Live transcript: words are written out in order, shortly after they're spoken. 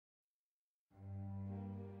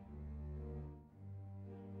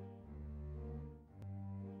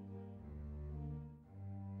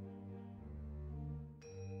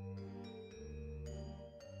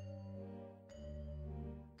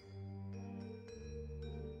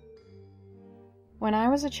When I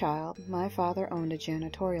was a child, my father owned a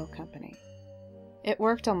janitorial company. It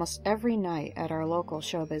worked almost every night at our local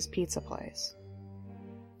showbiz pizza place.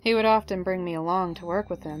 He would often bring me along to work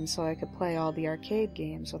with him so I could play all the arcade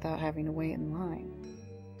games without having to wait in line.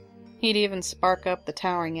 He'd even spark up the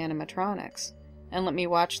towering animatronics and let me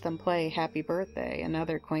watch them play Happy Birthday and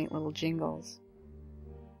other quaint little jingles.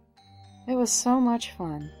 It was so much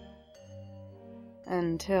fun.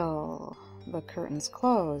 Until the curtains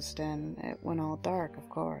closed and it went all dark, of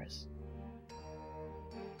course.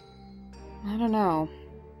 I don't know.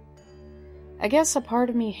 I guess a part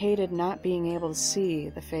of me hated not being able to see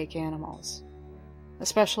the fake animals,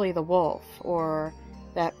 especially the wolf or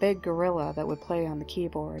that big gorilla that would play on the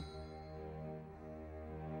keyboard.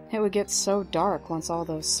 It would get so dark once all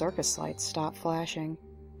those circus lights stopped flashing.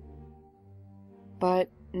 But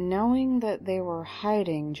knowing that they were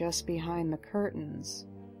hiding just behind the curtains,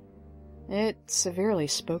 it severely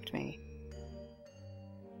spooked me.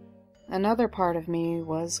 Another part of me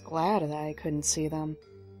was glad that I couldn't see them.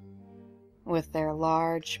 With their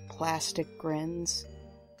large plastic grins,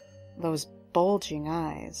 those bulging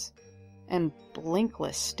eyes, and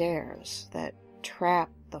blinkless stares that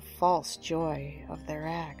trapped the false joy of their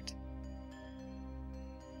act.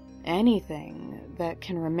 Anything that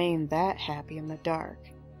can remain that happy in the dark,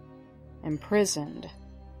 imprisoned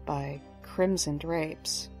by crimson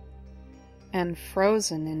drapes, and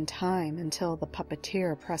frozen in time until the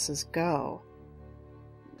puppeteer presses go,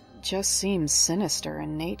 just seems sinister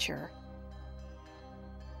in nature.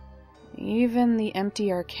 Even the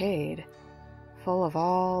empty arcade, full of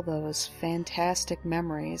all those fantastic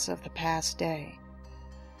memories of the past day,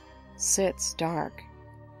 sits dark,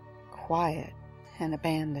 quiet, and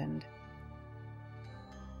abandoned.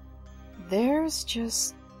 There's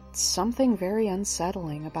just something very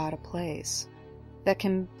unsettling about a place that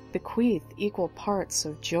can bequeath equal parts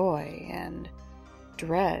of joy and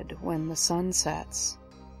dread when the sun sets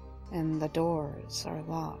and the doors are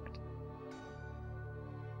locked.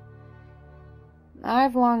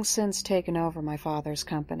 I've long since taken over my father's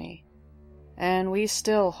company, and we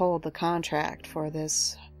still hold the contract for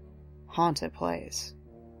this haunted place.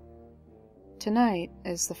 Tonight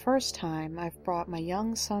is the first time I've brought my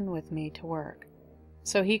young son with me to work,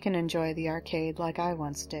 so he can enjoy the arcade like I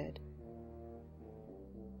once did.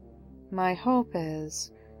 My hope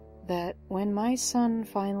is that when my son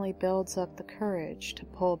finally builds up the courage to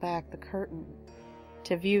pull back the curtain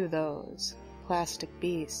to view those plastic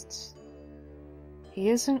beasts, he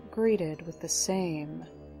isn't greeted with the same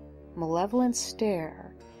malevolent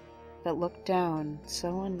stare that looked down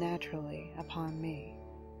so unnaturally upon me.